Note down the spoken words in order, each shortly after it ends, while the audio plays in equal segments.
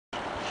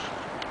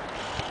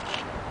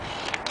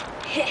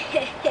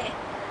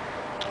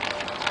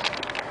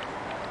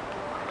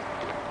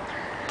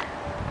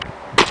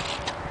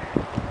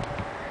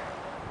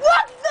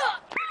What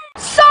the?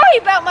 Sorry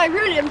about my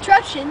rude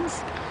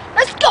interruptions.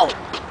 Let's go.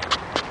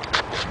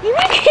 You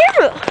need a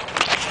camera.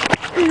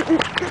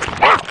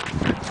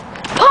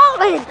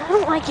 Pollen. I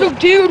don't like So, it.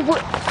 dude,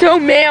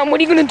 man, what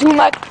are you gonna do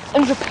like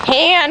in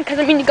Japan? Cause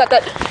I mean, you got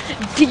that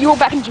deal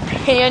back in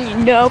Japan, you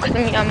know. Cause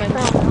I mean, I'm in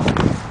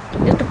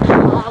it's the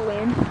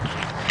pollen.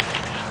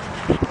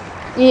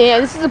 Yeah,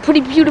 this is a pretty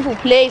beautiful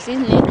place,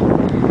 isn't it?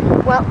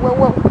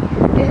 Well.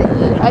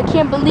 I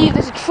can't believe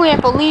there's a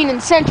trampoline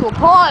in Central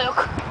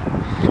Park.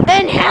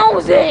 And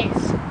houses.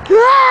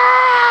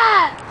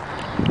 Ah!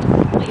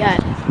 Oh my God.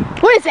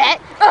 What is that?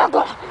 Oh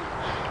God.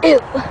 Ew.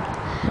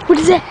 What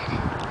is that?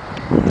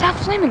 Is that a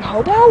flaming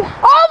hobo?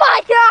 Oh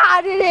my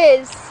God, it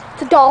is.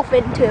 It's a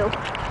dolphin too.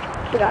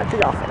 Forgot it's a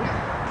dolphin.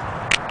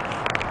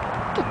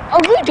 A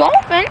blue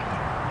dolphin?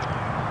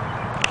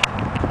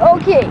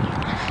 Okay.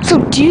 So,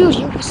 dude,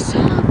 what's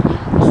up?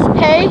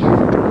 Hey.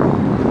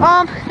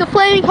 The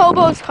flaming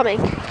hobo is coming.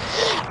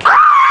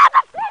 Ah,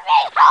 the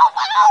flaming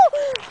hobo!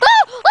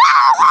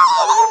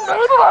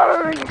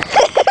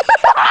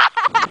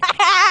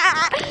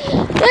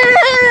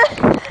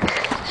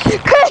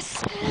 Chris,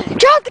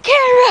 drop the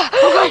camera.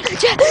 Okay.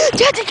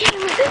 Drop the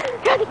camera.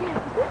 Drop the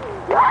camera.